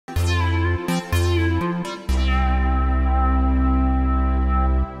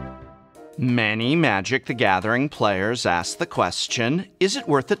Many Magic the Gathering players ask the question, is it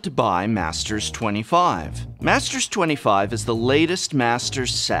worth it to buy Masters 25? Masters 25 is the latest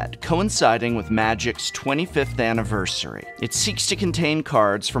Masters set, coinciding with Magic's 25th anniversary. It seeks to contain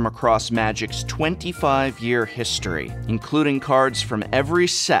cards from across Magic's 25-year history, including cards from every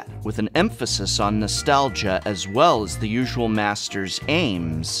set, with an emphasis on nostalgia as well as the usual Masters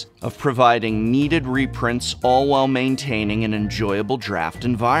aims of providing needed reprints, all while maintaining an enjoyable draft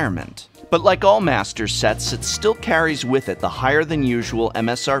environment. But like all Masters sets, it still carries with it the higher-than-usual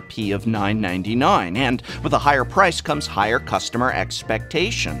MSRP of $9.99, and with a higher price comes higher customer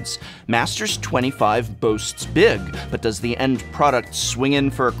expectations. Masters 25 boasts big, but does the end product swing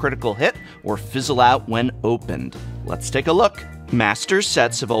in for a critical hit, or fizzle out when opened? Let's take a look. Masters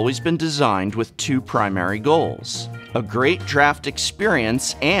sets have always been designed with two primary goals: a great draft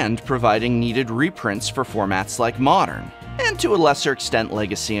experience and providing needed reprints for formats like Modern, and to a lesser extent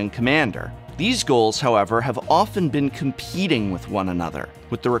Legacy and Commander. These goals, however, have often been competing with one another,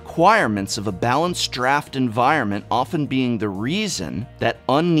 with the requirements of a balanced draft environment often being the reason that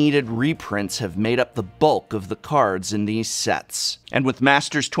unneeded reprints have made up the bulk of the cards in these sets. And with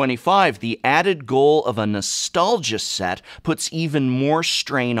Masters 25, the added goal of a nostalgia set puts even more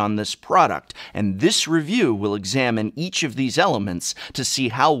strain on this product, and this review will examine each of these elements to see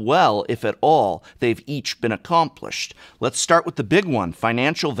how well, if at all, they've each been accomplished. Let's start with the big one,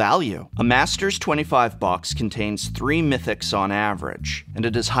 financial value. A Masters 25 box contains 3 mythics on average, and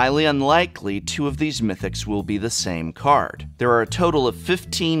it is highly unlikely 2 of these mythics will be the same card. There are a total of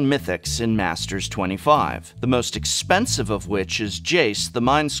 15 mythics in Masters 25, the most expensive of which is Jace, the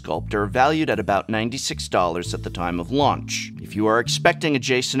Mind Sculptor, valued at about $96 at the time of launch. If you are expecting a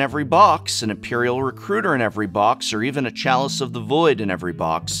Jace in every box, an Imperial Recruiter in every box, or even a Chalice of the Void in every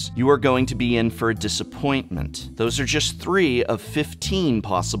box, you are going to be in for a disappointment. Those are just 3 of 15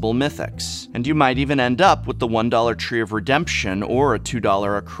 possible mythics. And you might even end up with the $1 Tree of Redemption or a $2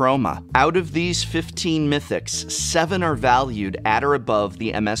 Achroma. Out of these 15 mythics, 7 are valued at or above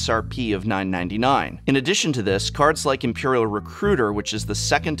the MSRP of $9.99. In addition to this, cards like Imperial Recruiter, which is the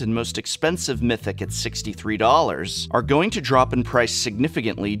second and most expensive mythic at $63, are going to drop in price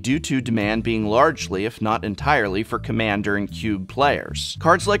significantly due to demand being largely, if not entirely, for Commander and Cube players.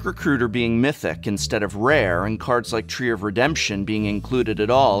 Cards like Recruiter being mythic instead of rare, and cards like Tree of Redemption being included at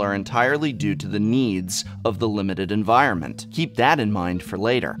all are entirely due to the needs of the limited environment. Keep that in mind for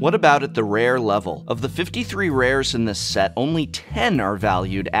later. What about at the rare level? Of the 53 rares in this set, only 10 are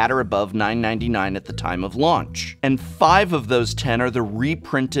valued at or above $9.99 at the time of launch, and 5 of those 10 are the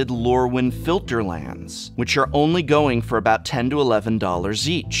reprinted Lorwyn Filter lands, which are only going for about $10 to $11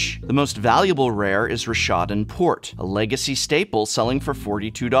 each. The most valuable rare is Rishadan Port, a Legacy staple selling for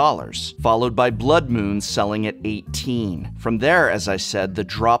 $42, followed by Blood Moon selling at $18. From there, as I said, the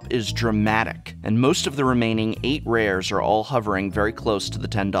drop is dramatic, and most of the remaining 8 rares are all hovering very close to the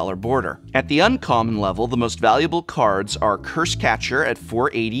 $10 border. At the uncommon level, the most valuable cards are Curse Catcher at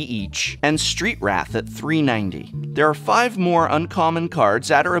 $4.80 each, and Street Wrath at $3.90. There are 5 more uncommon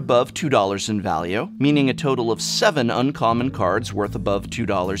cards at or above $2 in value, meaning a total of 7 uncommon cards worth above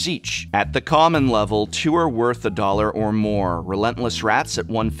 $2 each. At the common level, 2 are worth $1 or more, Relentless Rats at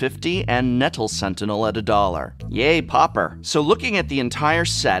 $1.50 and Nettle Sentinel at $1. Yay, popper! So looking at the entire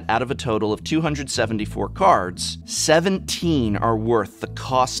set, out of a total of 274 cards, 17 are worth the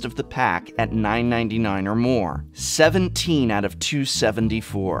cost of the pack at $9.99 or more. 17 out of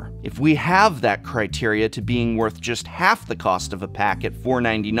 274. If we have that criteria to being worth just half the cost of a pack at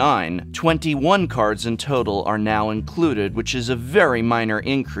 $4.99, 21 cards in total are now included, which is a very minor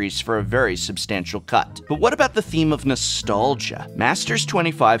increase for a very substantial cut. But what about the theme of nostalgia? Masters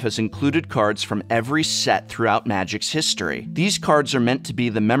 25 has included cards from every set throughout Magic's history. These cards are meant to be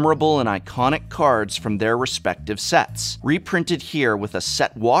the memorable and iconic cards from their respective sets, reprinted here with a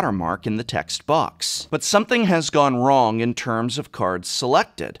set watermark in the text box. But something has gone wrong in terms of cards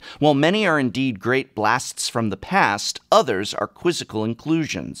selected. While many are indeed great blasts from the past, others are quizzical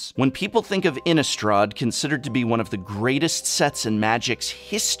inclusions. When people think of Innistrad, considered to be one of the greatest sets in Magic's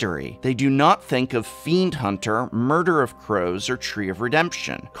history, they do not think of Fiend Hunter, Murder of Crows, or Tree of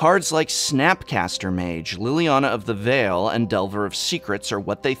Redemption. Cards like Snapcaster Mage, Liliana of the Veil, and Delver of Secrets are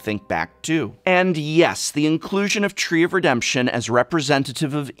what they think back to. And yes, the inclusion of Tree of Redemption as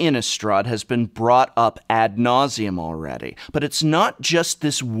representative of Innistrad has been brought up ad nauseum already, but it's not just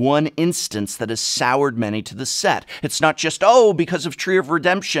this one instance that has soured many to the set. It's not just, oh, because of Tree of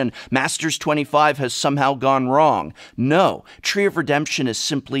Redemption, Masters 25 has somehow gone wrong. No, Tree of Redemption is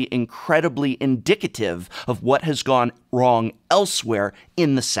simply incredibly indicative of what has gone wrong elsewhere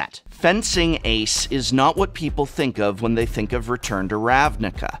in the set. Fencing Ace is not what people think of when they think of Return to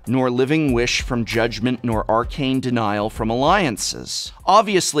Ravnica, nor Living Wish from Judgment, nor Arcane Denial from Alliances.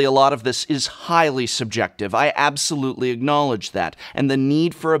 Obviously, a lot of this is highly subjective. I absolutely acknowledge that, and the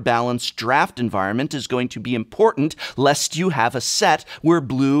need for a balanced draft environment is going to be important, lest you have a set where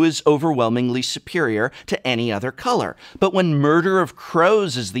blue is overwhelmingly superior to any other color. But when Murder of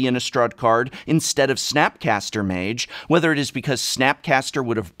Crows is the Innistrad card instead of Snapcaster Mage, whether it is because Snapcaster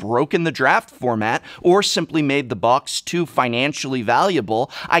would have broken the draft format or simply made the box too financially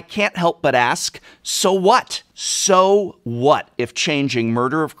valuable, I can't help but ask, so what? So what if changing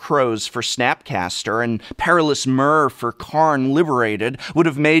Murder of Crows for Snapcaster and Perilous Myrrh for Karn Liberated would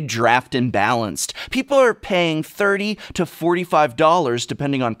have made draft imbalanced? People are paying $30 to $45,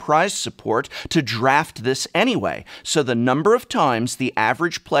 depending on prize support, to draft this anyway, so the number of times the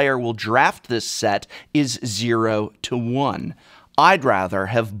average player will draft this set is 0 to 1. I'd rather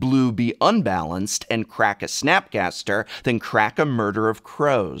have blue be unbalanced and crack a Snapcaster than crack a Murder of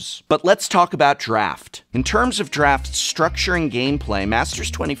Crows. But let's talk about draft. In terms of draft structure and gameplay,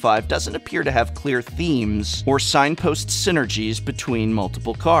 Masters 25 doesn't appear to have clear themes or signpost synergies between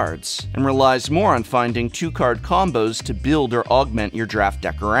multiple cards, and relies more on finding two-card combos to build or augment your draft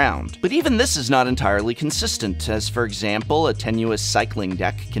deck around. But even this is not entirely consistent, as for example, a tenuous cycling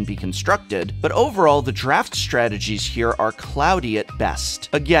deck can be constructed, but overall the draft strategies here are cloudy at best.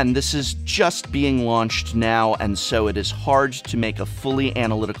 Again, this is just being launched now, and so it is hard to make a fully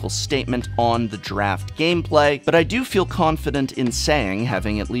analytical statement on the draft gameplay, but I do feel confident in saying,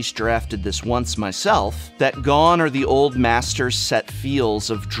 having at least drafted this once myself, that gone are the old Masters set feels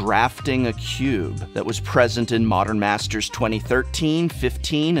of drafting a cube that was present in Modern Masters 2013,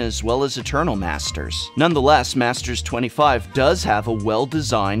 15, as well as Eternal Masters. Nonetheless, Masters 25 does have a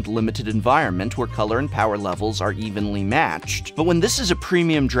well-designed, limited environment where color and power levels are evenly matched. But when this is a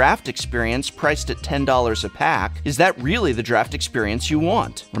premium draft experience priced at $10 a pack, is that really the draft experience you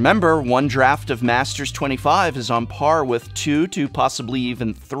want? Remember, one draft of Masters 25 is on par with 2 to possibly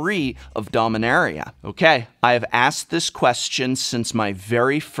even 3 of Dominaria. Okay, I have asked this question since my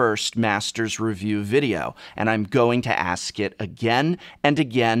very first Masters review video, and I'm going to ask it again and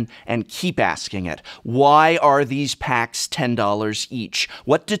again and keep asking it. Why are these packs $10 each?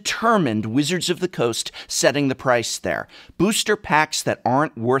 What determined Wizards of the Coast setting the price there? Booster packs that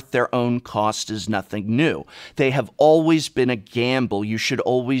aren't worth their own cost is nothing new. They have always been a gamble. You should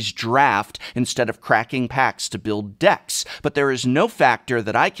always draft instead of cracking packs to build decks. But there is no factor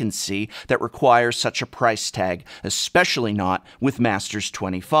that I can see that requires such a price tag, especially not with Masters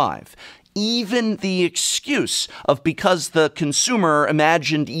 25. Even the excuse of because the consumer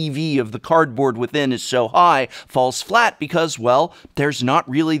imagined EV of the cardboard within is so high falls flat because, well, there's not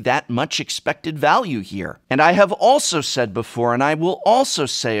really that much expected value here. And I have also said before, and I will also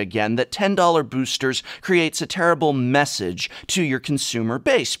say again, that $10 boosters creates a terrible message to your consumer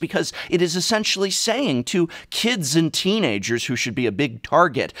base because it is essentially saying to kids and teenagers who should be a big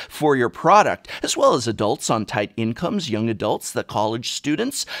target for your product, as well as adults on tight incomes, young adults, the college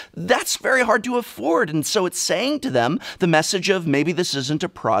students, that's very hard to afford, and so it's saying to them the message of maybe this isn't a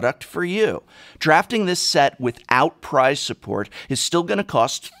product for you. Drafting this set without prize support is still going to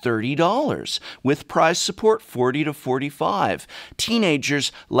cost $30. With prize support, $40 to $45.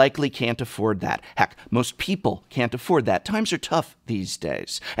 Teenagers likely can't afford that. Heck, most people can't afford that. Times are tough these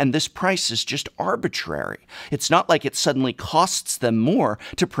days, and this price is just arbitrary. It's not like it suddenly costs them more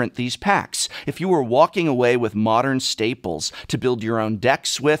to print these packs. If you were walking away with modern staples to build your own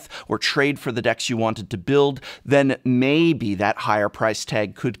decks with, or trade for the decks you wanted to build, then maybe that higher price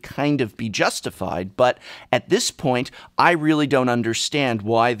tag could kind of be justified, but at this point, I really don't understand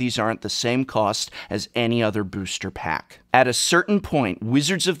why these aren't the same cost as any other booster pack. At a certain point,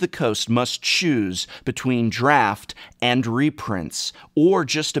 Wizards of the Coast must choose between draft and reprints, or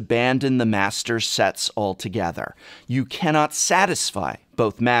just abandon the Masters sets altogether. You cannot satisfy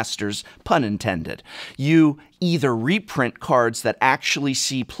both Masters, pun intended. You either reprint cards that actually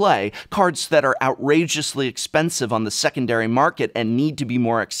see play, cards that are outrageously expensive on the secondary market and need to be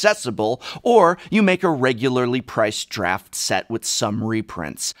more accessible, or you make a regularly priced draft set with some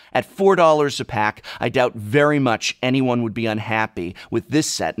reprints. At $4 a pack, I doubt very much anyone would be unhappy with this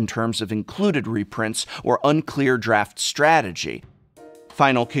set in terms of included reprints or unclear draft strategy.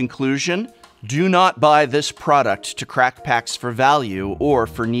 Final conclusion: Do not buy this product to crack packs for value or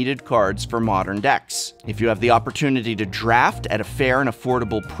for needed cards for modern decks. If you have the opportunity to draft at a fair and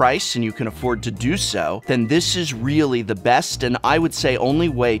affordable price and you can afford to do so, then this is really the best and I would say only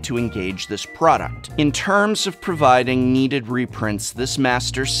way to engage this product. In terms of providing needed reprints, this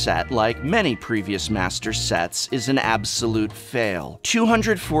Master set, like many previous Master sets, is an absolute fail.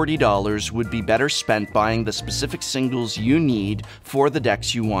 $240 would be better spent buying the specific singles you need for the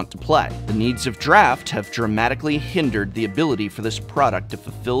decks you want to play. The needs of draft have dramatically hindered the ability for this product to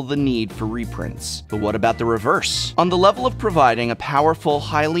fulfill the need for reprints. But what about the reverse? On the level of providing a powerful,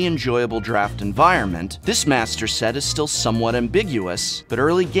 highly enjoyable draft environment, this Master set is still somewhat ambiguous, but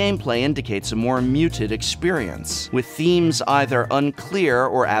early gameplay indicates a more muted experience, with themes either unclear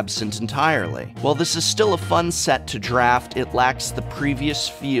or absent entirely. While this is still a fun set to draft, it lacks the previous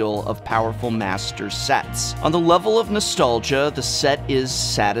feel of powerful Master sets. On the level of nostalgia, the set is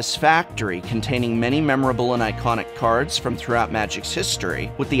satisfactory, containing many memorable and iconic cards from throughout Magic's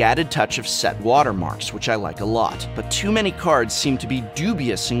history, with the added touch of set watermarks, which I like a lot. But too many cards seem to be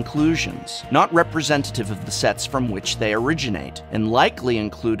dubious inclusions, not representative of the sets from which they originate, and likely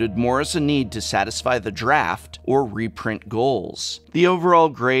included more as a need to satisfy the draft or reprint goals. The overall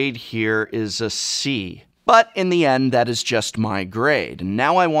grade here is a C. But in the end, that is just my grade, and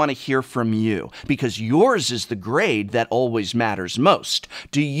now I want to hear from you, because yours is the grade that always matters most.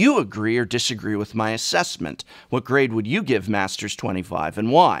 Do you agree or disagree with my assessment? What grade would you give Masters 25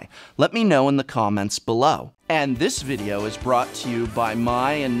 and why? Let me know in the comments below. And this video is brought to you by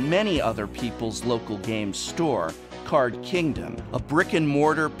my and many other people's local game store, Card Kingdom, a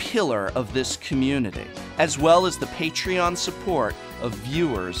brick-and-mortar pillar of this community, as well as the Patreon support of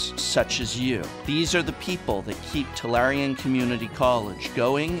viewers such as you. These are the people that keep Tolarian Community College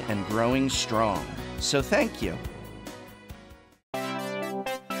going and growing strong. So thank you.